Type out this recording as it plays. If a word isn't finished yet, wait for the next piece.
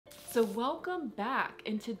So welcome back.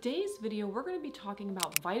 In today's video, we're going to be talking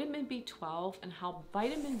about vitamin B12 and how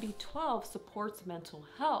vitamin B12 supports mental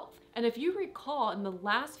health. And if you recall, in the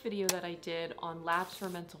last video that I did on labs for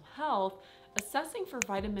mental health, assessing for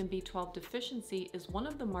vitamin B12 deficiency is one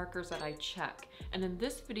of the markers that I check. And in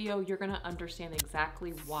this video, you're going to understand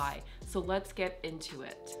exactly why. So let's get into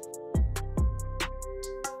it.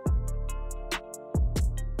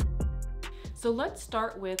 So let's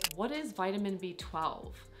start with, what is vitamin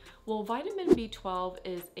B12? Well, vitamin B12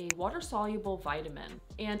 is a water-soluble vitamin,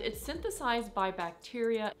 and it's synthesized by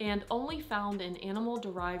bacteria and only found in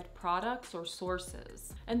animal-derived products or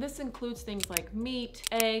sources. And this includes things like meat,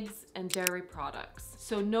 eggs, and dairy products.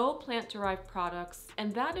 So no plant-derived products,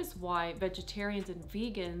 and that is why vegetarians and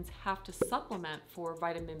vegans have to supplement for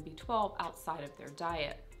vitamin B12 outside of their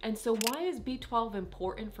diet. And so why is B12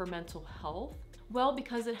 important for mental health? Well,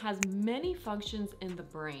 because it has many functions in the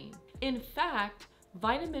brain. In fact,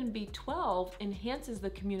 vitamin B12 enhances the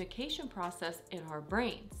communication process in our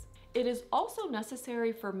brains. It is also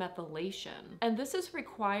necessary for methylation, and this is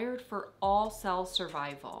required for all cell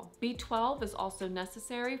survival. B12 is also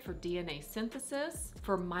necessary for DNA synthesis,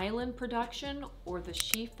 for myelin production, or the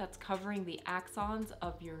sheath that's covering the axons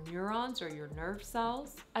of your neurons or your nerve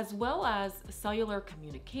cells, as well as cellular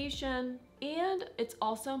communication, and it's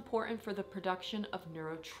also important for the production of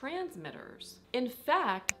neurotransmitters. In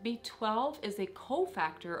fact, B12 is a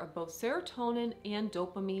cofactor of both serotonin and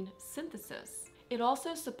dopamine synthesis. It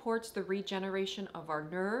also supports the regeneration of our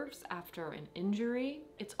nerves after an injury.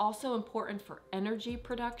 It's also important for energy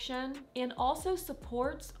production and also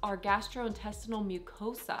supports our gastrointestinal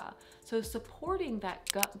mucosa, so supporting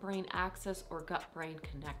that gut-brain axis or gut-brain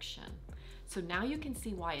connection. So now you can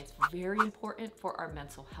see why it's very important for our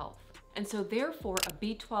mental health. And so therefore, a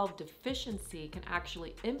B12 deficiency can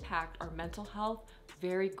actually impact our mental health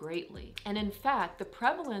very greatly. And in fact, the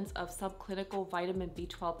prevalence of subclinical vitamin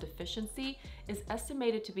B12 deficiency is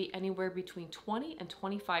estimated to be anywhere between 20 and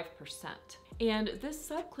 25%. And this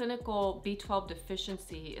subclinical B12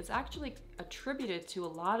 deficiency is actually attributed to a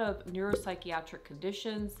lot of neuropsychiatric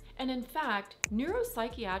conditions. And in fact,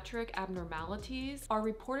 neuropsychiatric abnormalities are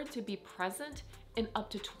reported to be present in up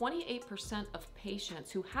to 28% of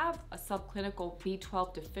patients who have a subclinical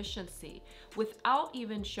B12 deficiency without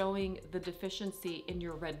even showing the deficiency in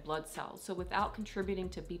your red blood cells. So without contributing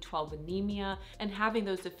to B12 anemia and having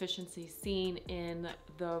those deficiencies seen in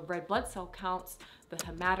the red blood cell counts, the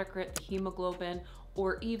hematocrit, the hemoglobin,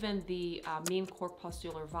 or even the mean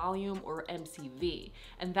corpuscular volume, or MCV.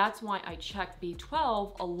 And that's why I check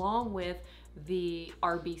B12 along with the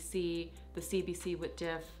RBC, the CBC with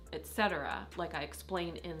diff, etc., like I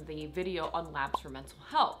explained in the video on labs for mental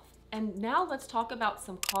health. And now let's talk about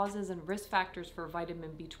some causes and risk factors for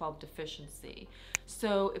vitamin B12 deficiency.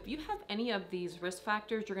 So if you have any of these risk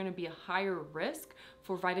factors, you're going to be a higher risk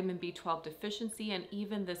for vitamin B12 deficiency and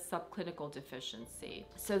even this subclinical deficiency.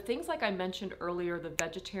 So things like I mentioned earlier, the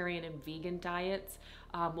vegetarian and vegan diets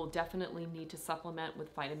will definitely need to supplement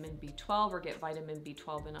with vitamin B12 or get vitamin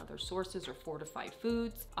B12 in other sources or fortified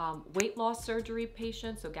foods. Weight loss surgery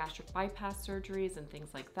patients, so gastric bypass surgeries and things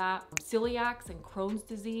like that. Celiacs and Crohn's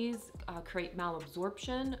disease create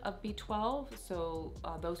malabsorption of B12, so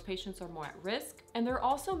those patients are more at risk. And there are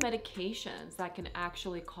also medications that can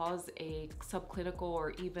actually cause a subclinical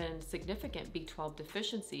or even significant B12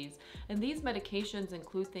 deficiencies. And these medications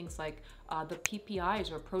include things like the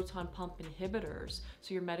PPIs or proton pump inhibitors.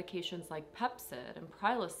 So your medications like Pepcid and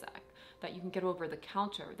Prilosec that you can get over the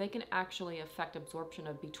counter, they can actually affect absorption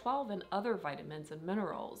of B12 and other vitamins and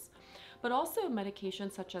minerals. But also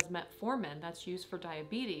medications such as metformin that's used for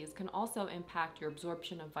diabetes can also impact your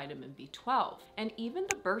absorption of vitamin B12, and even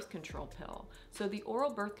the birth control pill. So the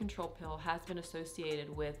oral birth control pill has been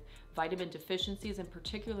associated with vitamin deficiencies, and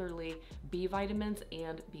particularly B vitamins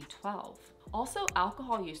and B12. Also,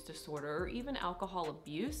 alcohol use disorder or even alcohol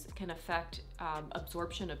abuse can affect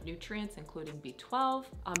absorption of nutrients, including B12.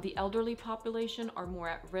 The elderly population are more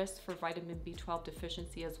at risk for vitamin B12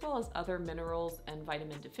 deficiency, as well as other minerals and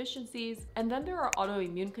vitamin deficiencies. And then there are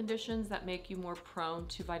autoimmune conditions that make you more prone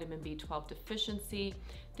to vitamin B12 deficiency.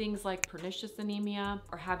 Things like pernicious anemia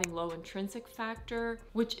or having low intrinsic factor,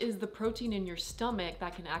 which is the protein in your stomach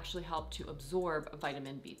that can actually help to absorb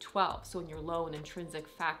vitamin B12. So when you're low in intrinsic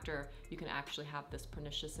factor, you can actually have this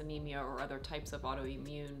pernicious anemia or other types of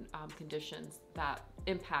autoimmune conditions that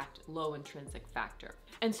impact low intrinsic factor.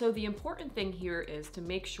 And so the important thing here is to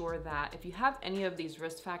make sure that if you have any of these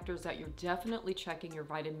risk factors, that you're definitely checking your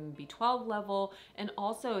vitamin B12 level. And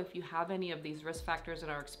also if you have any of these risk factors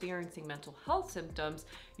and are experiencing mental health symptoms,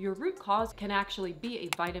 your root cause can actually be a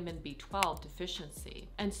vitamin B12 deficiency.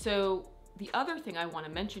 And so The other thing I want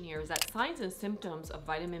to mention here is that signs and symptoms of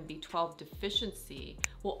vitamin B12 deficiency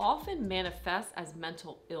will often manifest as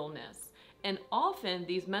mental illness. And often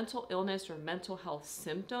these mental illness or mental health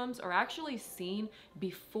symptoms are actually seen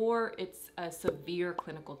before it's a severe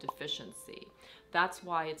clinical deficiency. That's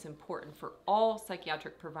why it's important for all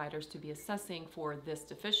psychiatric providers to be assessing for this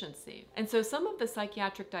deficiency. And so some of the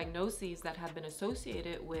psychiatric diagnoses that have been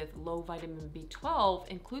associated with low vitamin B12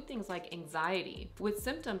 include things like anxiety, with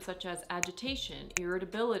symptoms such as agitation,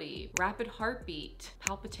 irritability, rapid heartbeat,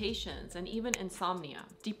 palpitations, and even insomnia.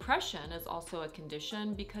 Depression is also a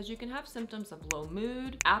condition because you can have symptoms of low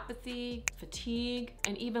mood, apathy, fatigue,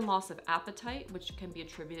 and even loss of appetite, which can be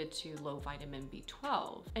attributed to low vitamin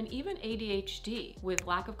B12. And even ADHD, with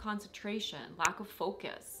lack of concentration, lack of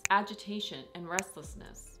focus, agitation, and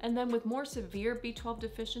restlessness. And then with more severe B12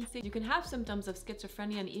 deficiency, you can have symptoms of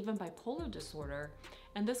schizophrenia and even bipolar disorder.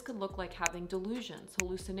 And this could look like having delusions,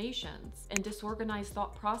 hallucinations, and disorganized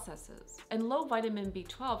thought processes. And low vitamin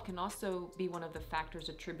B12 can also be one of the factors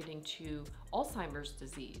attributing to Alzheimer's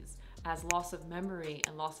disease, as loss of memory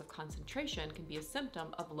and loss of concentration can be a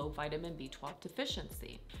symptom of low vitamin B12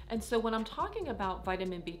 deficiency. And so when I'm talking about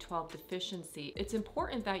vitamin B12 deficiency, it's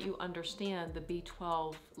important that you understand the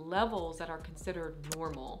B12 levels that are considered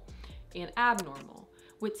normal and abnormal.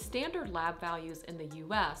 With standard lab values in the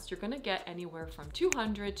US, you're gonna get anywhere from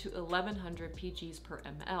 200 to 1100 PGs per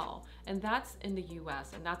ml, and that's in the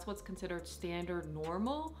US, and that's what's considered standard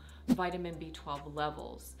normal vitamin B12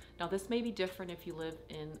 levels. Now, this may be different if you live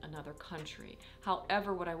in another country.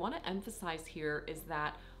 However, what I want to emphasize here is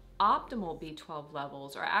that optimal B12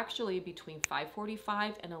 levels are actually between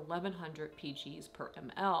 545 and 1100 PGs per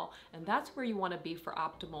ml, and that's where you want to be for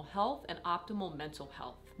optimal health and optimal mental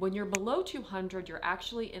health. When you're below 200, you're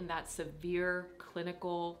actually in that severe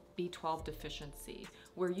clinical B12 deficiency,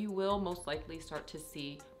 where you will most likely start to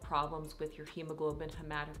see problems with your hemoglobin,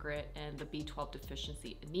 hematocrit, and the B12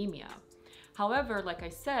 deficiency anemia. However, like I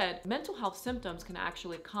said, mental health symptoms can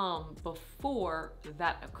actually come before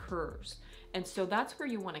that occurs. And so that's where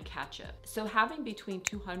you want to catch it. So having between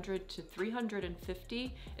 200 to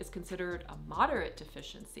 350 is considered a moderate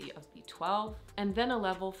deficiency of B12. And then a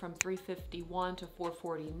level from 351 to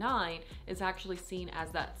 449 is actually seen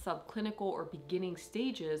as that subclinical or beginning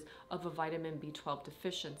stages of a vitamin B12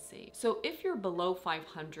 deficiency. So if you're below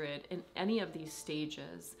 500 in any of these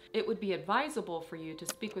stages, it would be advisable for you to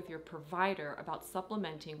speak with your provider about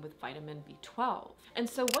supplementing with vitamin B12. And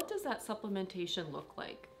so what does that supplementation look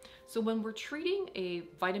like? So when we're treating a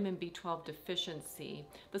vitamin B12 deficiency,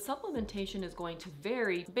 the supplementation is going to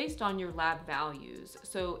vary based on your lab values.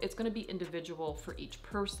 So it's going to be individual for each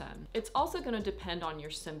person. It's also going to depend on your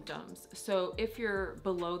symptoms. So if you're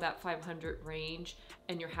below that 500 range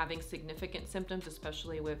and you're having significant symptoms,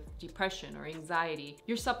 especially with depression or anxiety,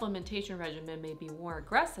 your supplementation regimen may be more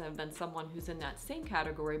aggressive than someone who's in that same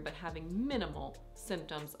category but having minimal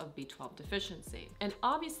symptoms of B12 deficiency. And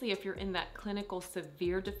obviously, if you're in that clinical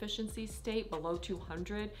severe deficiency state below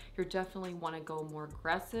 200, you definitely want to go more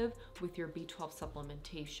aggressive with your B12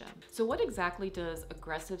 supplementation. So what exactly does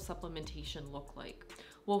aggressive supplementation look like?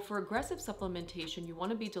 Well, for aggressive supplementation, you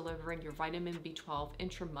want to be delivering your vitamin B12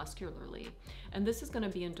 intramuscularly. And this is going to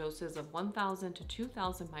be in doses of 1,000 to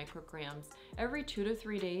 2,000 micrograms every 2 to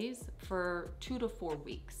 3 days for 2 to 4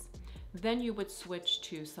 weeks. Then you would switch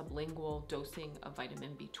to sublingual dosing of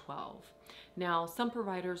vitamin B12. Now, some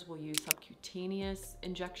providers will use subcutaneous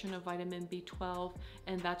injection of vitamin B12,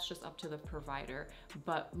 and that's just up to the provider,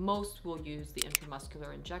 but most will use the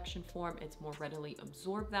intramuscular injection form. It's more readily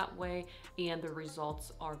absorbed that way, and the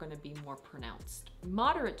results are going to be more pronounced.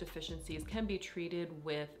 Moderate deficiencies can be treated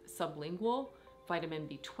with sublingual vitamin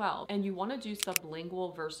B12, and you want to do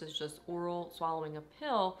sublingual versus just oral swallowing a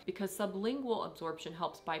pill, because sublingual absorption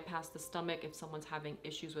helps bypass the stomach. If someone's having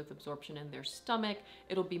issues with absorption in their stomach,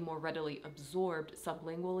 it'll be more readily absorbed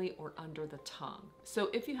sublingually or under the tongue. So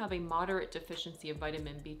if you have a moderate deficiency of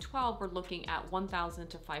vitamin B12, we're looking at 1,000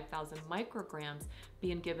 to 5,000 micrograms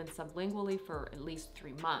being given sublingually for at least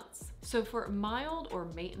 3 months. So for a mild or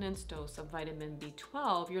maintenance dose of vitamin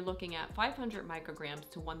B12, you're looking at 500 micrograms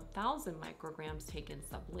to 1,000 micrograms taken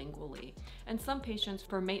sublingually. And some patients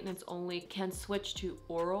for maintenance only can switch to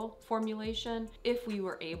oral formulation if we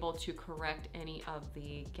were able to correct any of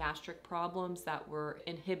the gastric problems that were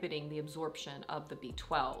inhibiting the absorption of the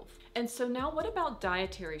B12. And so now what about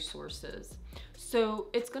dietary sources? So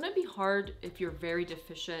it's going to be hard if you're very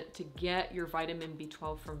deficient to get your vitamin B12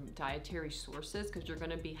 B12 from dietary sources, because you're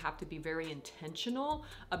going to have to be very intentional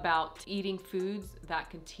about eating foods that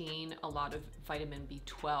contain a lot of vitamin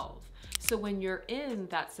B12. So when you're in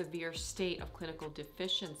that severe state of clinical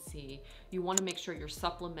deficiency, you want to make sure you're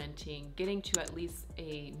supplementing, getting to at least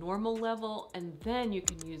a normal level, and then you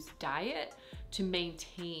can use diet to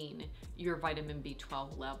maintain your vitamin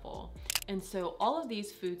B12 level. And so all of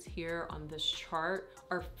these foods here on this chart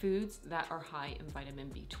are foods that are high in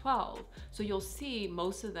vitamin B12. So you'll see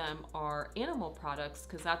most of them are animal products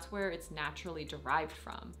because that's where it's naturally derived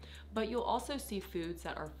from. But you'll also see foods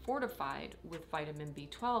that are fortified with vitamin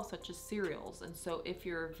B12, such as cereals. And so if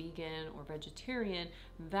you're a vegan or vegetarian,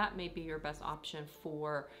 that may be your best option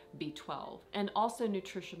for B12. And also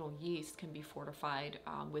nutritional yeast can be fortified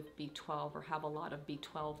with B12 or have a lot of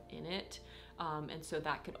B12 in it. And so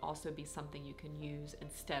that could also be something you can use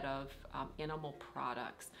instead of animal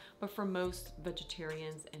products. But for most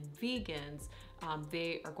vegetarians and vegans,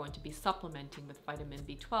 they are going to be supplementing with vitamin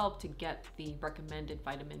B12 to get the recommended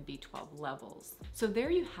vitamin B12 levels. So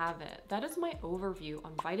there you have it. That is my overview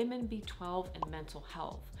on vitamin B12 and mental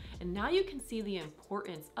health. And now you can see the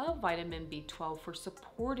importance of vitamin B12 for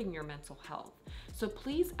supporting your mental health. So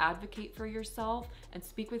please advocate for yourself and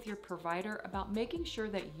speak with your provider about making sure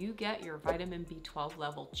that you get your vitamin B12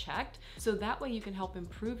 level checked, so that way you can help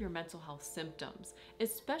improve your mental health symptoms.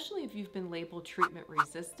 Especially if you've been labeled treatment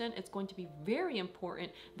resistant, it's going to be very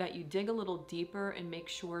important that you dig a little deeper and make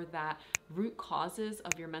sure that root causes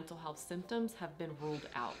of your mental health symptoms have been ruled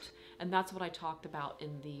out. And that's what I talked about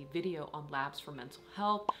in the video on labs for mental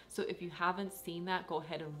health. So if you haven't seen that, go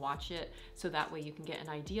ahead and watch it, so that way you can get an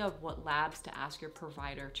idea of what labs to ask your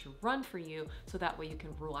provider to run for you, so that way you can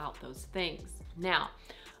rule out those things. Now,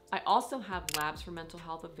 I also have labs for mental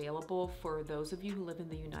health available for those of you who live in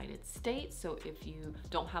the United States. So if you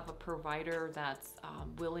don't have a provider that's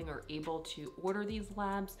willing or able to order these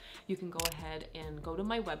labs, you can go ahead and go to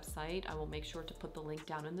my website. I will make sure to put the link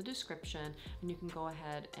down in the description, and you can go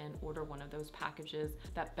ahead and order one of those packages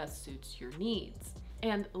that best suits your needs.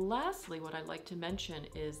 And lastly, what I'd like to mention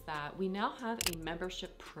is that we now have a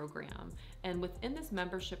membership program. And within this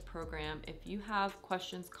membership program, if you have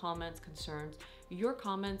questions, comments, concerns, your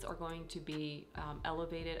comments are going to be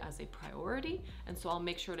elevated as a priority. And so I'll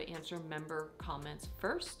make sure to answer member comments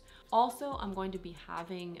first. Also, I'm going to be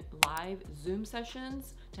having live Zoom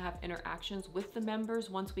sessions to have interactions with the members.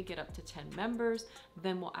 Once we get up to 10 members,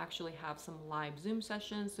 then we'll actually have some live Zoom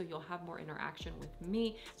sessions, so you'll have more interaction with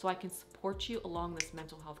me, so I can support you along this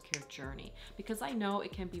mental health care journey, because I know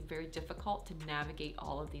it can be very difficult to navigate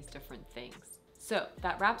all of these different things. So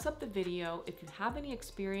that wraps up the video. If you have any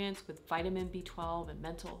experience with vitamin B12 and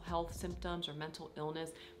mental health symptoms or mental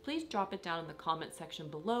illness, please drop it down in the comment section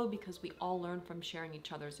below, because we all learn from sharing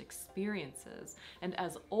each other's experiences. And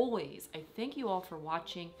as always, I thank you all for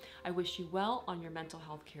watching. I wish you well on your mental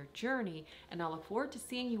health care journey, and I look forward to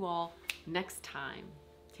seeing you all next time.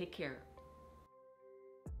 Take care.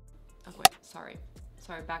 Oh wait, sorry,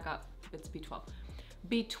 back up. It's B12.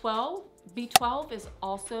 B12 is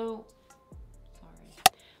also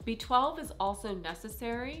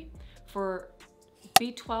necessary for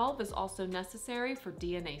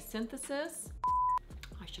DNA synthesis.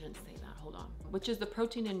 I shouldn't say that, hold on. Which is the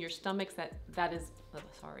protein in your stomach that is,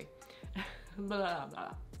 sorry. Blah,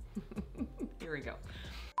 blah. Here we go.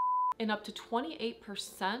 And up to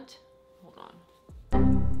 28%, hold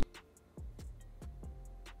on.